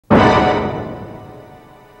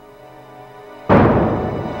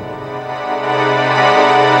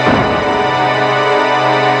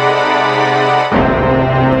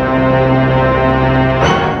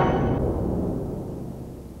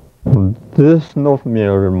This note from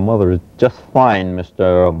your mother is just fine,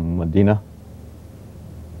 Mr. Medina.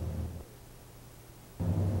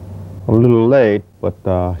 A little late, but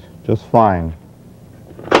just fine.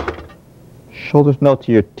 Show this note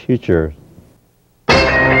to your teachers.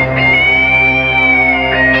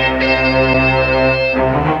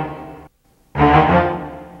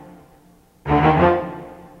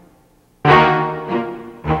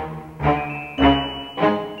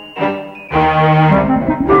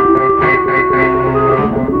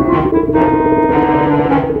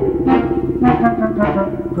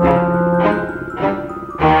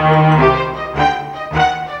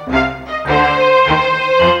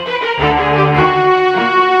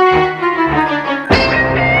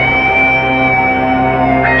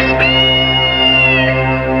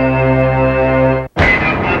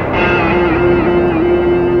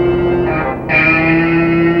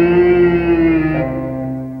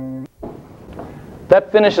 That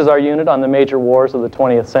finishes our unit on the major wars of the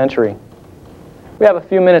 20th century. We have a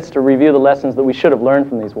few minutes to review the lessons that we should have learned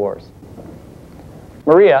from these wars.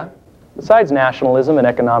 Maria, besides nationalism and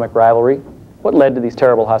economic rivalry, what led to these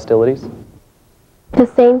terrible hostilities? The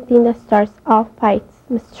same thing that starts all fights,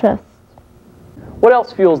 mistrust. What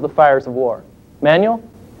else fuels the fires of war? Manuel?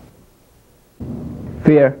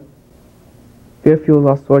 Fear. Fear fuels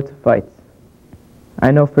all sorts of fights.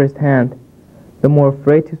 I know firsthand. The more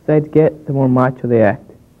afraid two sides get, the more macho they act.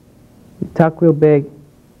 You talk real big,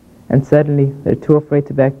 and suddenly they're too afraid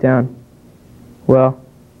to back down. Well,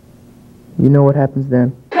 you know what happens then.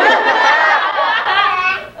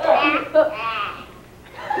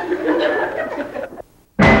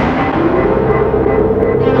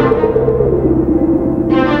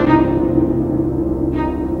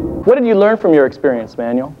 What did you learn from your experience,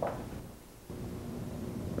 Manuel?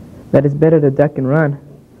 That it's better to duck and run.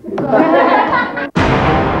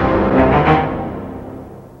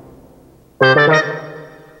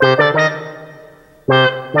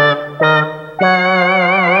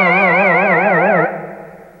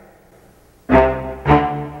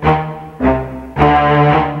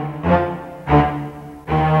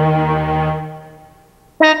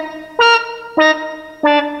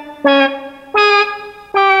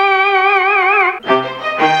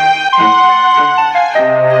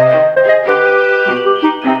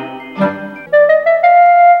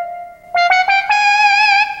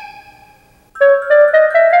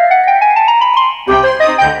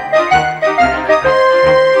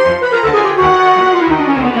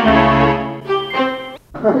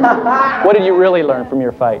 What did you really learn from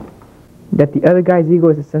your fight? That the other guy's ego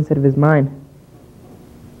is a sensitive of his mind.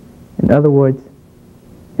 In other words,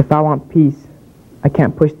 if I want peace, I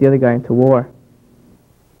can't push the other guy into war.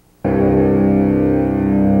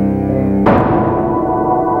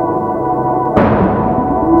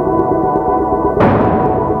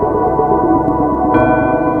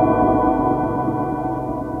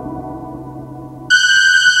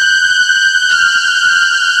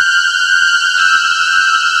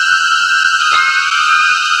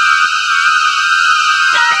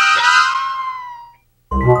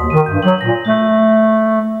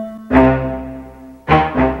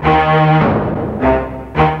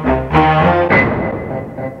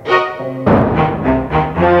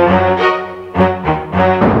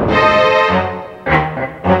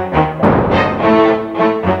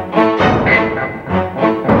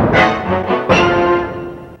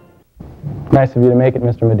 Nice of you to make it,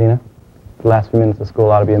 Mr. Medina. The last few minutes of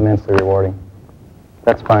school ought to be immensely rewarding.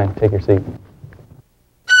 That's fine. Take your seat.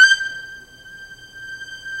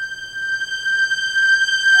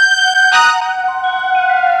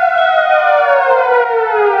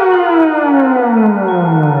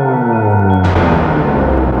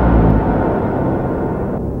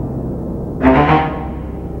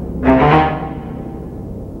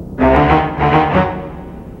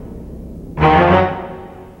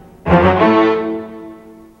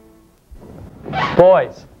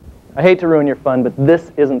 Boys, I hate to ruin your fun, but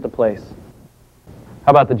this isn't the place.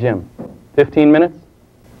 How about the gym? 15 minutes?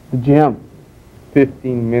 The gym.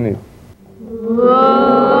 15 minutes. Whoa!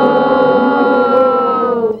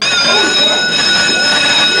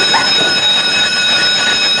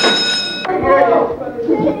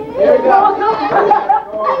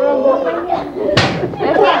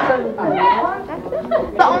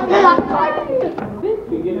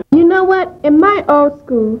 You know what? In my old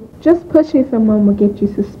school, just pushing someone will get you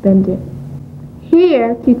suspended.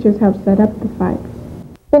 Here, teachers have set up the fights.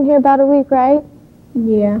 Been here about a week, right?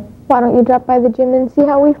 Yeah. Why don't you drop by the gym and see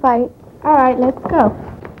how we fight? All right, let's go.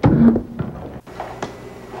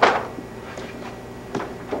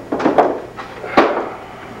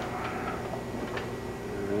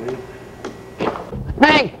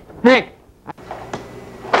 Hank! Hank!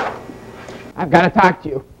 I've got to talk to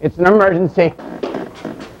you. It's an emergency.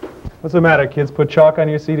 What's the matter, kids? Put chalk on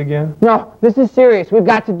your seat again? No, this is serious. We've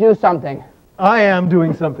got to do something. I am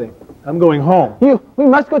doing something. I'm going home. We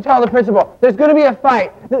must go tell the principal. There's going to be a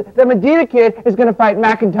fight. The Medina kid is going to fight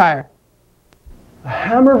McIntyre. The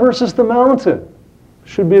hammer versus the mountain.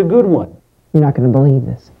 Should be a good one. You're not going to believe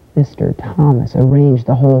this. Mr. Thomas arranged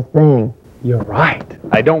the whole thing. You're right.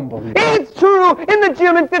 I don't believe it. It's true! In the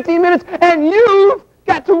gym in 15 minutes, and you've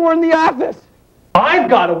got to warn the office. I've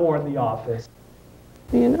got to warn the office.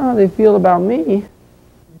 You know how they feel about me.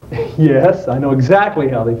 Yes, I know exactly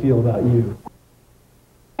how they feel about you.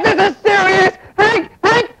 This is serious! Hank!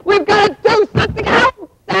 Hank! We've got to do something!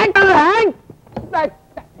 Hank!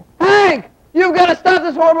 Hank! You've got to stop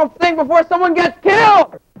this horrible thing before someone gets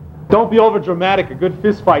killed! Don't be over dramatic. A good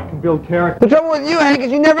fist fight can build character. The trouble with you, Hank,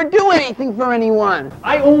 is you never do anything for anyone.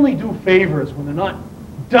 I only do favors when they're not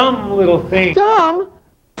dumb little things. Dumb?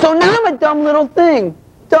 So now I'm a dumb little thing.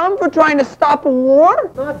 Dumb for trying to stop a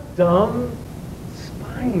war? Not dumb.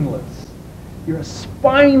 Spineless. You're a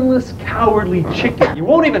spineless, cowardly chicken. You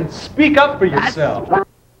won't even speak up for yourself.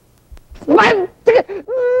 Me!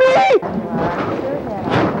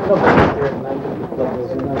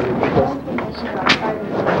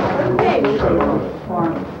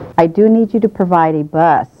 I do need you to provide a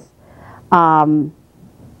bus.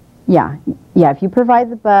 Yeah, if you provide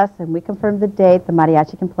the bus and we confirm the date, the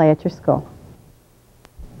mariachi can play at your school.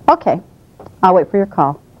 Okay, I'll wait for your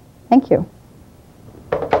call. Thank you.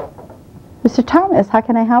 Mr. Thomas, how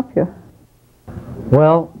can I help you?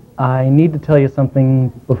 Well, I need to tell you something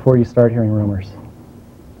before you start hearing rumors.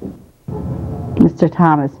 Mr.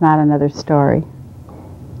 Thomas, not another story.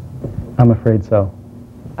 I'm afraid so.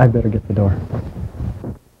 I'd better get the door.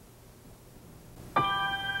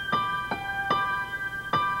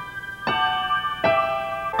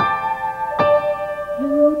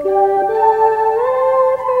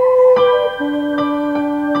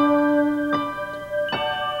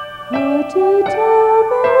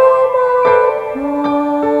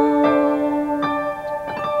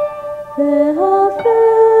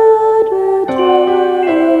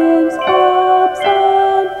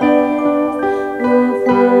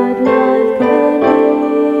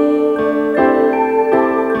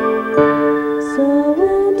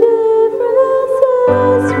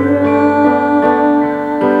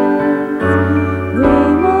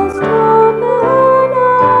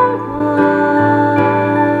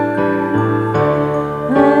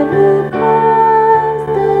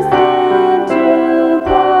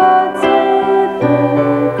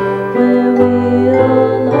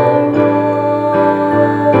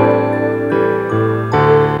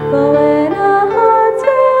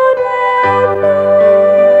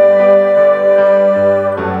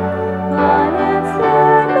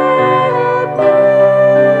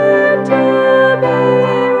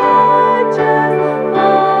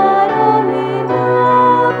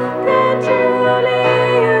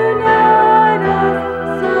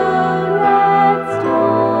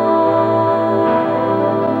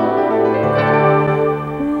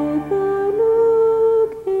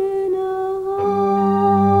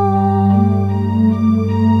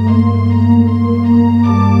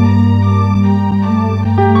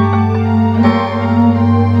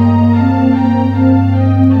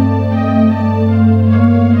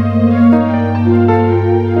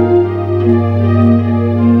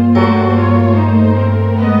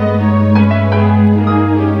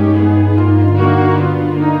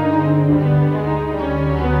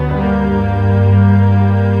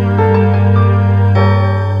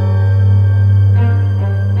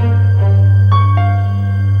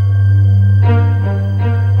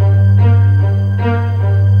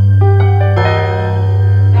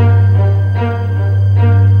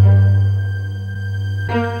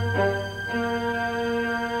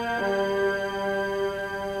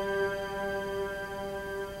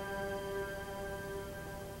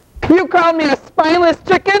 You called me a spineless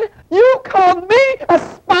chicken? You called me a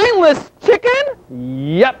spineless chicken?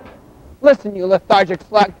 Yep. Listen, you lethargic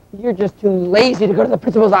slug, you're just too lazy to go to the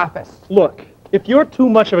principal's office. Look, if you're too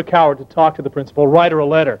much of a coward to talk to the principal, write her a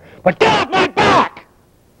letter. But get off my back!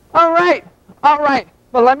 All right,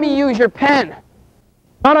 but let me use your pen.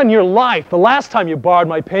 Not on your life. The last time you borrowed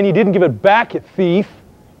my pen, you didn't give it back, you thief.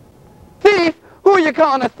 Thief? Who are you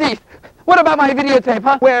calling a thief? What about my videotape,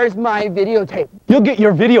 huh? Where's my videotape? You'll get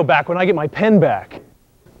your video back when I get my pen back.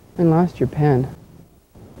 I lost your pen.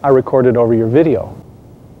 I recorded over your video.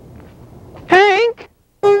 Hank!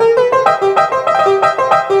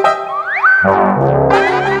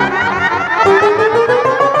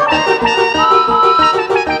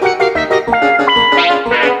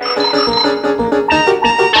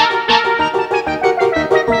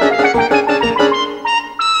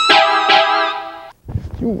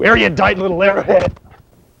 erudite little airhead.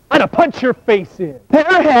 I'd have punched your face in.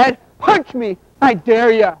 Airhead, punch me. I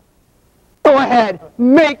dare ya. Go ahead,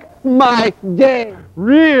 make my day.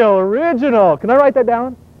 Real original. Can I write that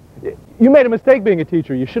down? You made a mistake being a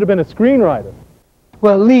teacher. You should have been a screenwriter.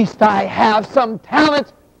 Well, at least I have some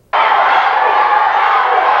talent.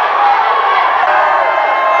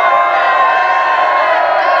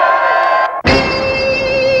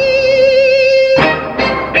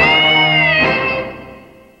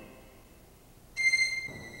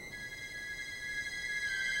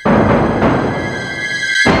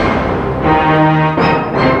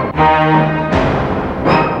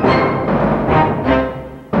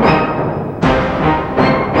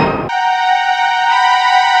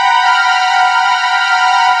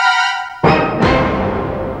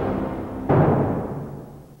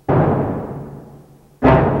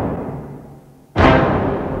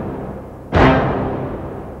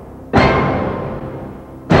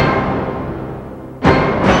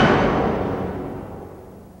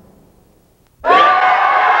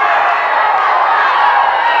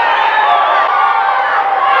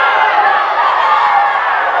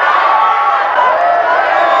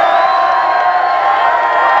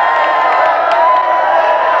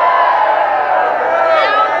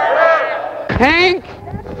 Hank,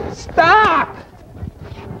 stop!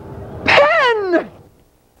 Pen!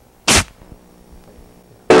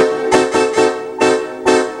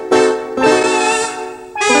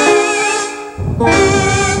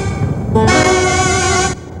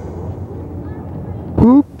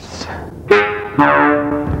 Oops.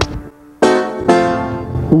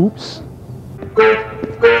 Oops.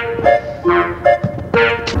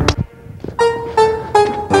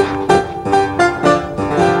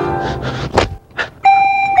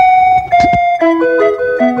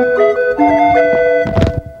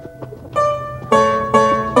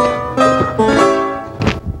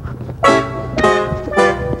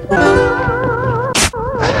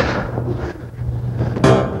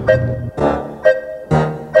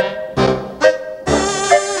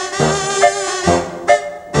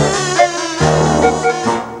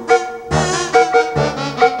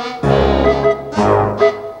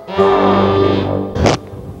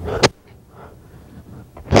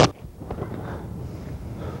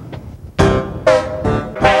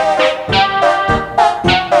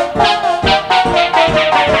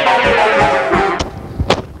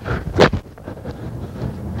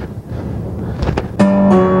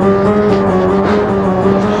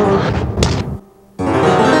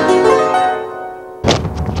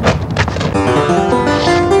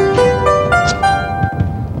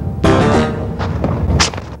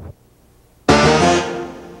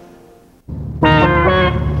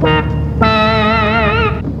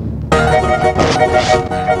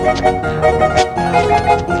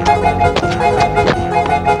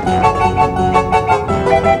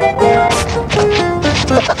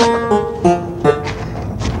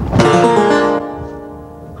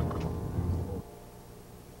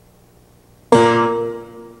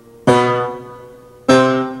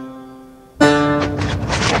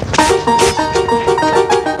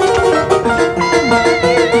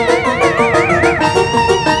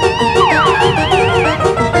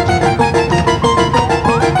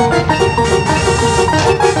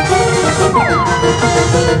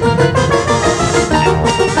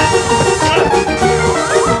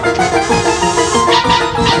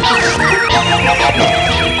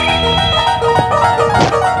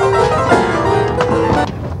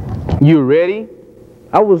 You ready?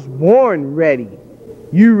 I was born ready.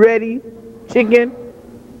 You ready? Chicken?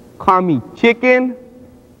 Call me chicken?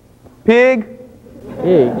 Pig?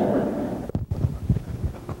 Pig.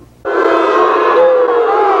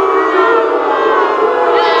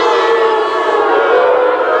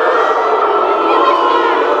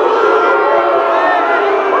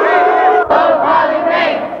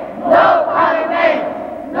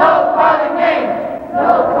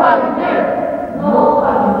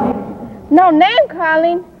 No name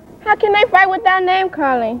calling? How can they fight without name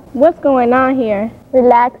calling? What's going on here?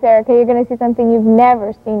 Relax, Erica. You're going to see something you've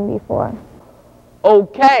never seen before.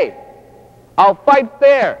 Okay. I'll fight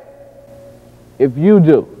fair. If you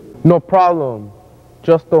do, no problem.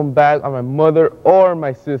 Just don't bag on my mother or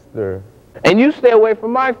my sister. And you stay away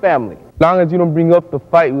from my family. Long as you don't bring up the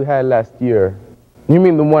fight we had last year. You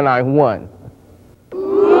mean the one I won.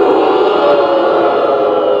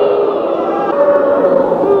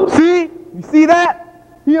 See? You see that?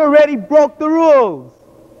 He already broke the rules.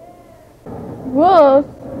 Rules?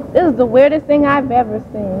 This is the weirdest thing I've ever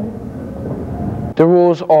seen. The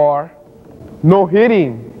rules are no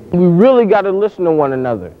hitting. We really got to listen to one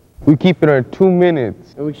another. We keep it our 2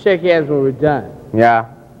 minutes. And we shake hands when we're done.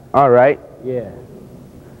 Yeah. All right. Yeah.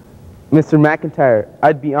 Mr. McIntyre,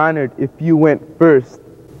 I'd be honored if you went first.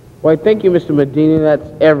 Why, thank you, Mr. Medina. That's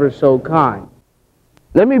ever so kind.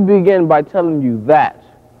 Let me begin by telling you that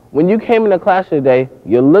when you came into class today,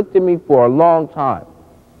 you looked at me for a long time.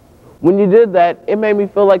 When you did that, it made me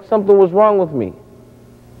feel like something was wrong with me.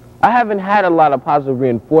 I haven't had a lot of positive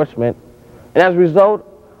reinforcement, and as a result,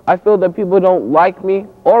 I feel that people don't like me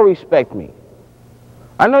or respect me.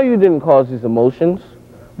 I know you didn't cause these emotions,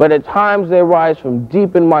 but at times they rise from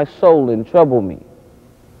deep in my soul and trouble me.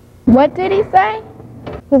 What did he say?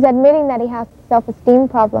 He's admitting that he has a self-esteem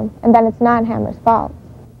problem and that it's not Hammer's fault.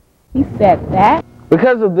 He said that?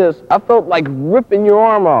 Because of this, I felt like ripping your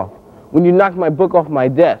arm off when you knocked my book off my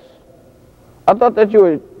desk. I thought that you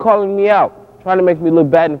were calling me out, trying to make me look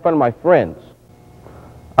bad in front of my friends.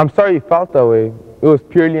 I'm sorry you felt that way. It was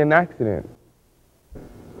purely an accident.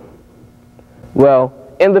 Well,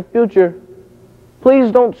 in the future,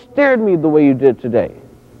 please don't stare at me the way you did today.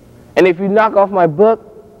 And if you knock off my book,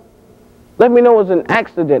 let me know it was an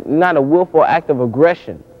accident, not a willful act of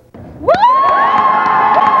aggression.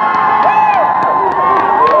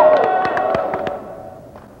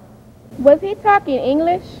 Was he talking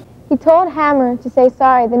English? He told Hammer to say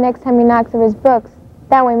sorry the next time he knocks over his books.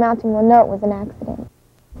 That way Mountain will know it was an accident.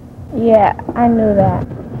 Yeah, I knew that.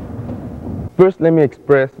 First, let me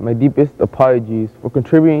express my deepest apologies for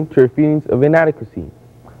contributing to your feelings of inadequacy.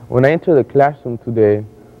 When I entered the classroom today,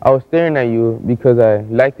 I was staring at you because I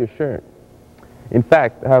liked your shirt. In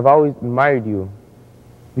fact, I have always admired you.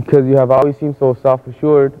 Because you have always seemed so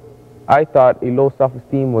self-assured, I thought a low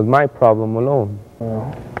self-esteem was my problem alone.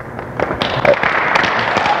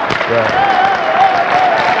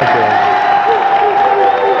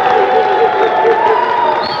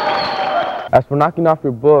 As for knocking off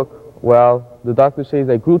your book, well, the doctor says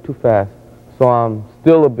I grew too fast, so I'm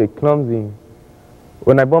still a bit clumsy.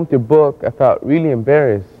 When I bumped your book, I felt really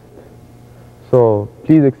embarrassed. So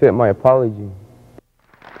please accept my apology.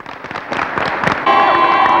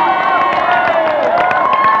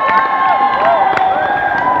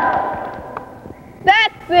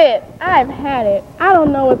 That's it. I've had it. I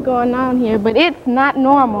don't know what's going on here, but it's not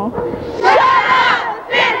normal. Shut up!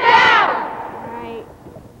 Sit down! Right.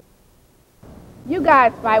 You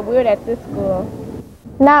guys fight weird at this school.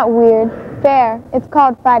 Not weird. Fair. It's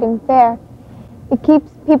called fighting fair. It keeps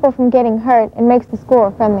people from getting hurt and makes the school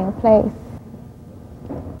a friendlier place.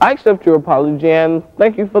 I accept your apology and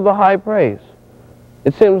thank you for the high praise.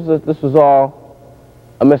 It seems that this was all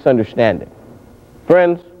a misunderstanding.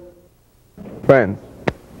 Friends? Friends.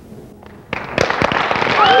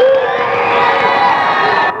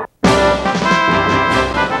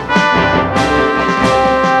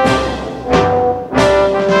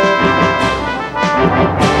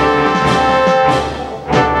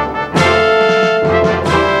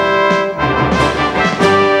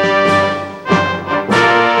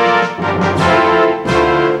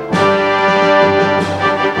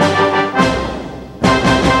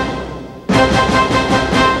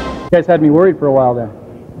 You guys had me worried for a while there.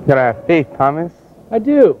 Gotta have faith, Thomas. I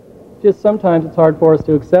do. Just sometimes it's hard for us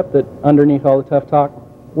to accept that underneath all the tough talk,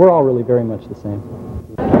 we're all really very much the same.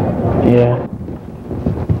 Yeah.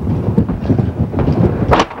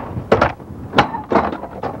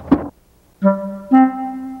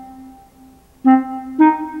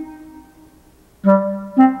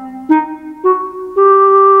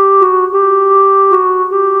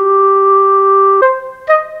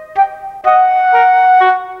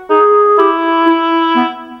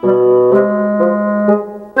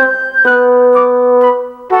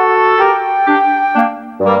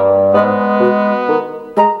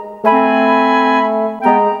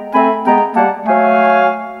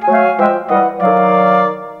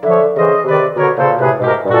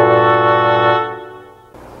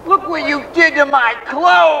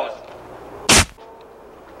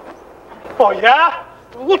 Oh, yeah?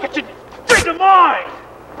 Look what you did to mine!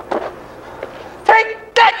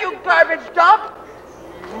 Take that, you garbage dump!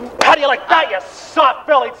 How do you like that, you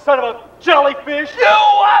soft-bellied son of a jellyfish? You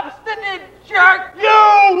obstinate jerk!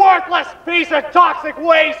 You worthless piece of toxic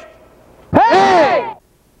waste! Hey!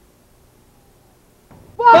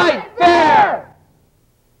 Fight fair!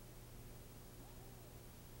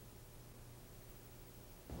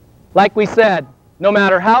 Like we said, no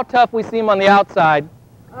matter how tough we seem on the outside,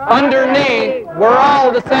 underneath, we're all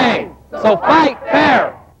the same. So fight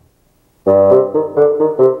fair!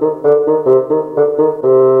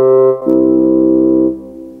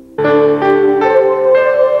 Thank you.